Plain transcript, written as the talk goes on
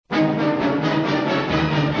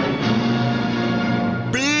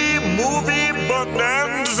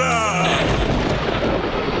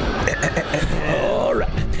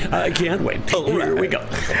I can't wait. Here we go.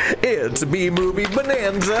 It's B-Movie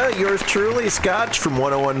Bonanza. Yours truly, Scotch from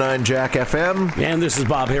 101.9 Jack FM. And this is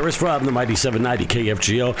Bob Harris from the Mighty 790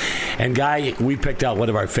 KFGO. And Guy, we picked out one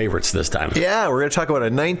of our favorites this time. Yeah, we're going to talk about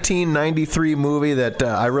a 1993 movie that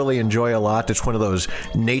I really enjoy a lot. It's one of those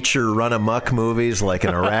nature run-amok movies like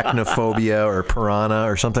an Arachnophobia or Piranha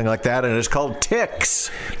or something like that, and it's called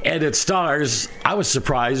Ticks. And it stars, I was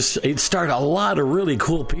surprised, it starred a lot of really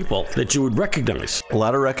cool people that you would recognize. A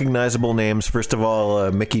lot of recognizable names. First of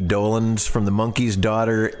all, Mickey Dolenz from The Monkees'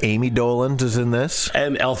 daughter, Amy Dolenz, is in this.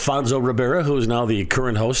 And Alfonso Ribeiro, who is now the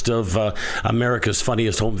current host of America's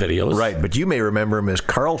Funniest Home Videos. Right, but you may remember him as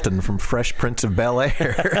Carlton from Fresh Prince of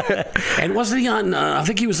Bel-Air. And wasn't he on, I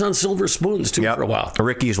think he was on Silver Spoons, too, for a while.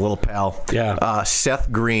 Ricky's little pal. Yeah.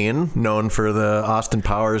 Seth Green, known for the Austin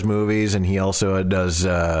Powers movies, and he also does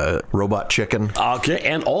Robot Chicken. Okay,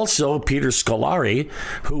 and also Peter Scolari,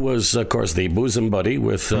 who was, of course, the bosom buddy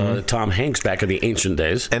with Tom Hanks back in the ancient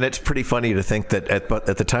days. And it's pretty funny to think that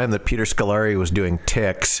at the time that Peter Scolari was doing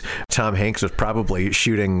Ticks, Tom Hanks was probably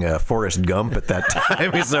shooting Forrest Gump at that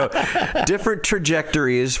time. So different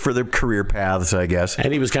trajectories for their career paths, I guess.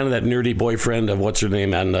 And he was kind of that nerdy boyfriend of what's her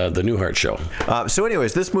name on the Newhart Show. So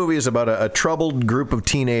anyways, this movie is about a troubled group of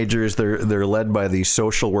teenagers. They're led by these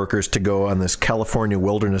social workers to go on this California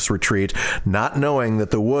wilderness retreat, not knowing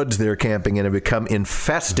that the woods they're camping in have become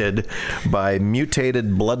infested by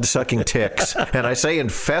mutated blood-sucking ticks. And I say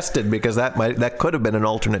infested because that could have been an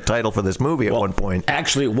alternate title for this movie at one point.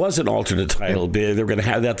 Actually, it was an alternate title. They were going to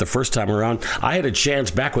have that the first time around. I had a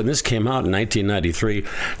chance back when this came out in 1993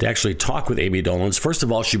 to actually talk with Amy Dolenz. First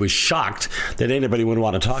of all, she was shocked that anybody would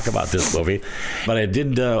want to talk about this movie. But I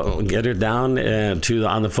did get her down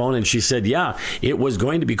on the phone, and she said, yeah, it was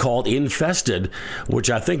going to be called Infested, which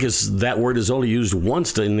I think that word is only used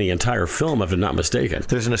once in the entire film, if I'm not mistaken.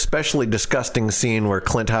 There's an especially disgusting scene where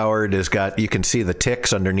Clint Howard you can see the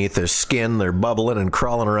ticks underneath his skin. They're bubbling and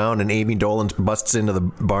crawling around, and Amy Dolenz busts into the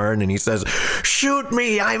barn, and he says, "Shoot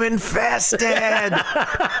me, I'm infested!" And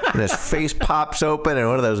his face pops open, and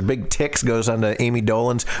one of those big ticks goes onto Amy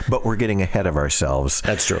Dolenz, but we're getting ahead of ourselves.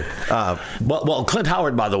 That's true. Well, Clint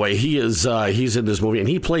Howard, by the way, he's in this movie, and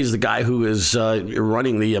he plays the guy who is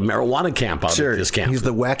running the marijuana camp out at this camp. He's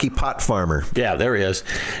the wacky pot farmer. Yeah, there he is.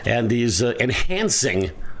 And he's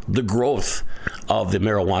enhancing the growth of the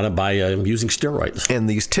marijuana by using steroids. And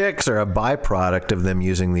these ticks are a byproduct of them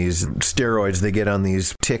using these steroids they get on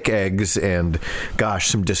these tick eggs, and gosh,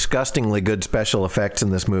 some disgustingly good special effects in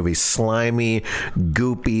this movie. Slimy,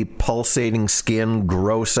 goopy, pulsating skin,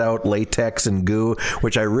 gross out latex and goo,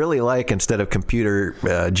 which I really like instead of computer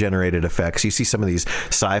generated effects. You see some of these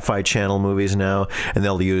Sci-Fi Channel movies now, and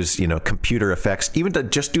they'll use, computer effects, even to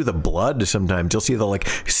just do the blood sometimes. You'll see the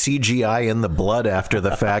CGI in the blood after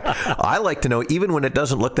the fact. I like to know, even when it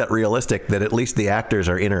doesn't look that realistic, that at least the actors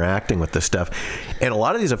are interacting with this stuff. And a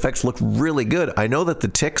lot of these effects look really good. I know that the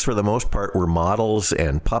ticks, for the most part, were models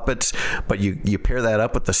and puppets, but you pair that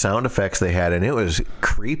up with the sound effects they had, and it was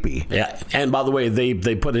creepy. Yeah, and by the way,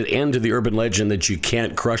 they put an end to the urban legend that you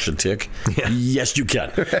can't crush a tick. Yeah. Yes, you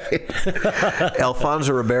can. Right.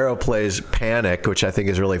 Alfonso Ribeiro plays Panic, which I think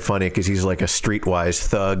is really funny because he's like a streetwise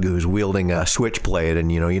thug who's wielding a switchblade,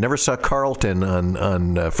 and you never saw Carlton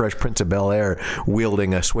on Fresh Prince of Bel-Air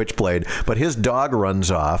wielding a switchblade, but his dog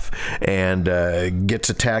runs off and gets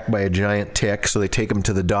attacked by a giant tick, so they take him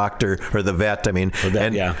to the doctor, or the vet,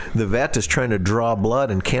 the vet is trying to draw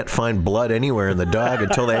blood and can't find blood anywhere in the dog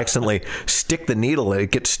until they accidentally stick the needle, and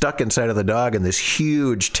it gets stuck inside of the dog, and this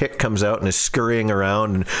huge tick comes out and is scurrying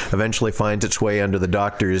around and eventually finds its way under the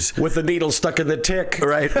doctor's... With the needle stuck in the tick.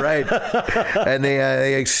 Right. And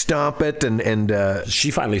they stomp it, and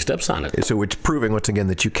she finally steps on it. So it's proving, once again,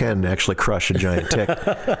 that you can actually crush a giant tick.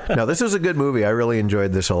 Now, this was a good movie. I really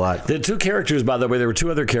enjoyed this a lot. The two characters, by the way, there were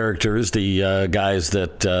two other characters, the guys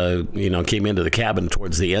that came into the cabin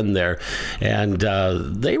towards the end there, and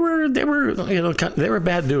they were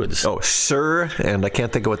bad dudes. Oh, Sir, and I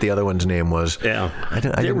can't think of what the other one's name was. Yeah,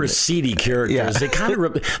 they were seedy characters. Yeah. They kind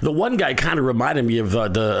of the one guy kind of reminded me of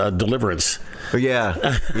the Deliverance.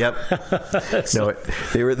 Yeah. Yep. No,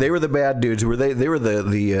 they were the bad dudes. They were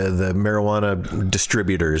the marijuana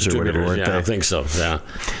distributors or whatever, weren't they? I think so. Yeah.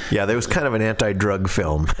 Yeah, there was kind of an anti-drug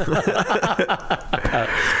film.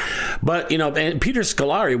 But, and Peter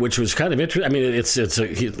Scolari, which was kind of interesting. I mean,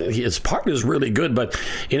 his part is really good, but,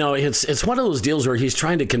 it's one of those deals where he's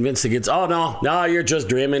trying to convince the kids, oh, no, you're just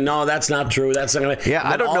dreaming. No, that's not true. That's not going to... Yeah,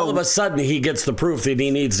 I don't know. All of a sudden, he gets the proof that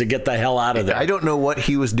he needs to get the hell out of there. I don't know what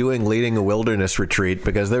he was doing leading a wilderness retreat,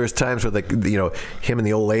 because there was times where, him and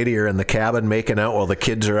the old lady are in the cabin making out while the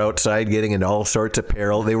kids are outside getting into all sorts of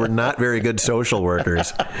peril. They were not very good social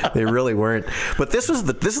workers. They really weren't. But this is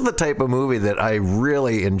the type of movie that I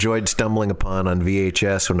really enjoyed stumbling upon on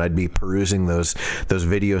VHS when I'd be perusing those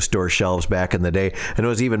video store shelves back in the day, and I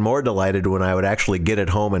was even more delighted when I would actually get it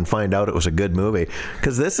home and find out it was a good movie,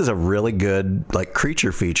 because this is a really good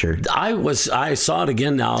creature feature. I saw it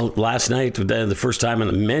again now last night, the first time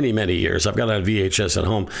in many, many years. I've got it on VHS at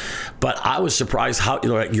home, but I was surprised how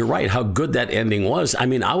you're right, how good that ending was. I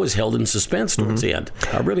mean, I was held in suspense towards the end.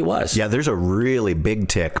 I really was. Yeah, there's a really big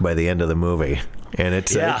tick by the end of the movie. And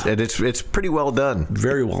it's pretty well done.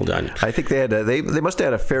 Very well done. I think they must have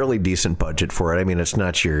had a fairly decent budget for it. I mean, it's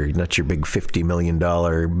not your big $50 million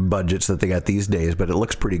budgets that they got these days, but it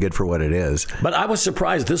looks pretty good for what it is. But I was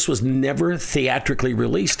surprised this was never theatrically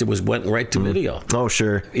released. It went right to video. Oh,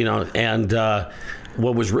 sure. And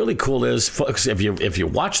what was really cool is, folks, if you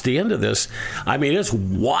watch the end of this, I mean, it's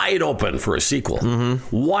wide open for a sequel.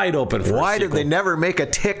 Wide open for a sequel. Why did they never make a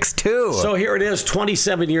Ticks 2? So here it is,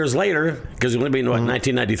 27 years later, because it would have been,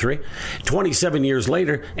 1993? 27 years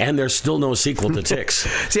later, and there's still no sequel to Ticks.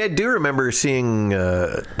 See, I do remember seeing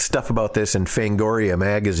stuff about this in Fangoria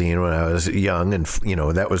magazine when I was young, and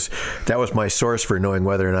that was my source for knowing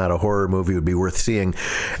whether or not a horror movie would be worth seeing.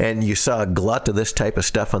 And you saw a glut of this type of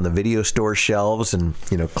stuff on the video store shelves, and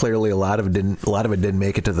clearly a lot of it didn't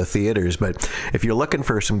make it to the theaters. But if you're looking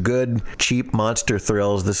for some good cheap monster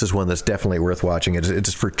thrills, this is one that's definitely worth watching.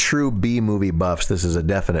 It's for true B movie buffs. This is a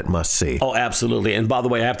definite must see. Oh, absolutely. And by the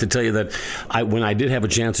way, I have to tell you that when I did have a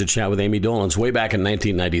chance to chat with Amy Dolenz way back in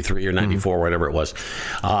 1993 or 94, whatever it was.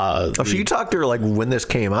 So you talked to her when this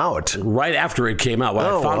came out? Right after it came out.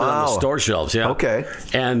 I found it on the store shelves. Yeah. Okay.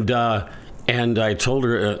 And I told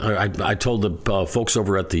her, I told the folks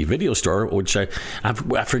over at the video store, which I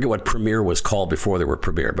forget what Premiere was called before they were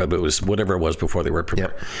Premiere, but it was whatever it was before they were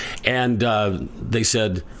Premiere. Yep. And they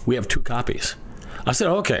said, we have 2 copies. I said,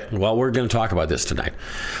 okay, well, we're going to talk about this tonight.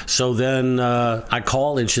 So then I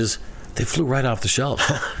called, and she says, they flew right off the shelves.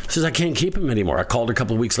 She says, I can't keep them anymore. I called a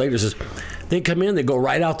couple of weeks later. She says, they come in, they go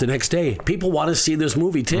right out the next day. People want to see this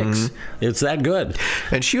movie, Ticks. It's that good.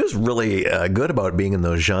 And she was really good about being in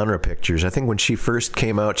those genre pictures. I think when she first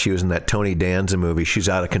came out, she was in that Tony Danza movie, She's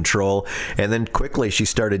Out of Control. And then quickly she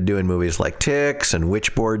started doing movies like Ticks and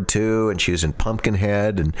Witchboard 2, and she was in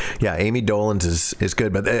Pumpkinhead. And yeah, Amy Dolenz is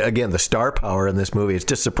good. But again, the star power in this movie, it's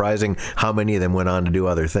just surprising how many of them went on to do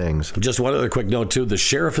other things. Just one other quick note, too. The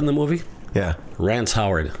sheriff in the movie? Yeah. Rance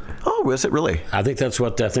Howard. Oh, was it really? I think that's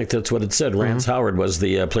what it said. Rance Howard was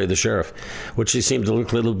played the sheriff, which he seemed to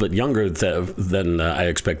look a little bit younger than I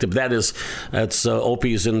expected. But that's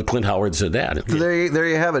Opie's and Clint Howard's dad. There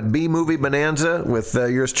you have it. B Movie Bonanza with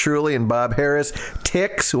yours truly and Bob Harris.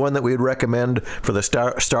 Ticks, one that we would recommend for the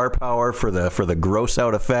star power, for the gross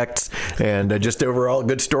out effects, and just overall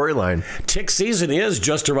good storyline. Tick season is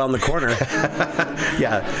just around the corner.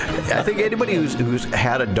 Yeah, I think anybody who's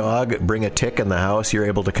had a dog bring a tick in the house, you're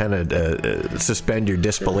able to kind of suspend your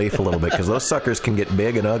disbelief a little bit, because those suckers can get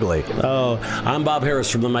big and ugly. Oh, I'm Bob Harris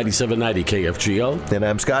from the Mighty 790 KFGO. And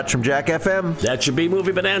I'm Scott from Jack FM. That's your B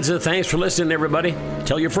Movie Bonanza. Thanks for listening, everybody.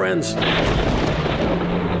 Tell your friends.